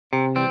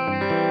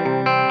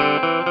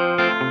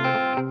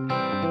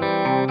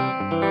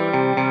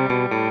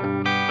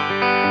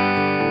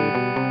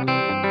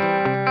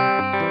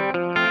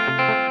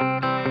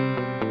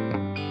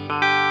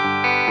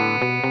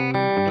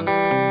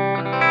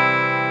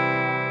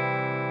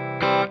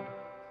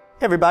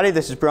Hey everybody,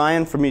 this is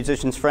Brian from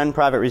Musician's Friend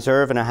Private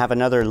Reserve, and I have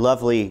another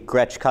lovely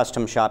Gretsch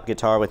Custom Shop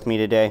guitar with me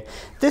today.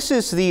 This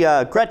is the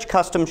Gretsch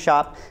Custom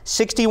Shop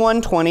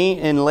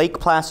 6120 in Lake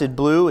Placid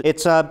blue.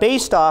 It's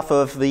based off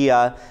of the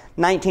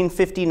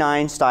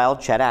 1959 style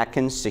Chet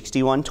Atkins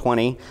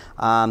 6120.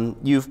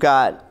 You've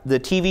got the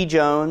TV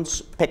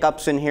Jones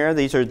pickups in here.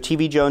 These are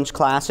TV Jones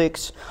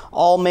classics,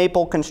 all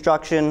maple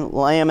construction,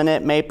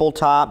 laminate maple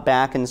top,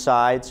 back and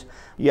sides.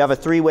 You have a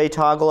three-way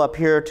toggle up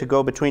here to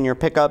go between your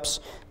pickups.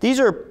 These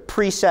are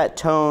preset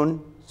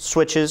tone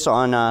switches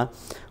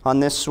on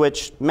this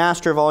switch.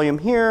 Master volume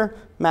here,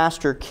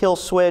 master kill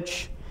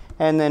switch,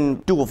 and then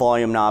dual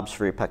volume knobs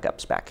for your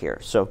pickups back here.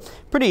 So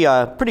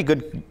pretty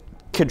good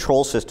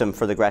control system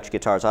for the Gretsch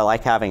guitars. I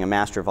like having a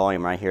master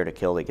volume right here to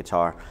kill the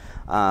guitar.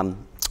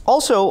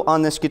 Also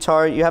on this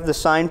guitar, you have the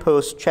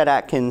signpost Chet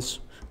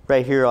Atkins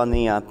right here on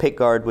the pick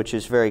guard, which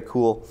is very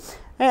cool.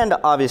 And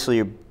obviously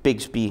your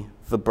Bigsby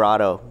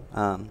vibrato.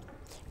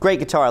 Great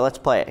guitar, let's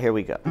play it. Here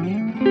we go.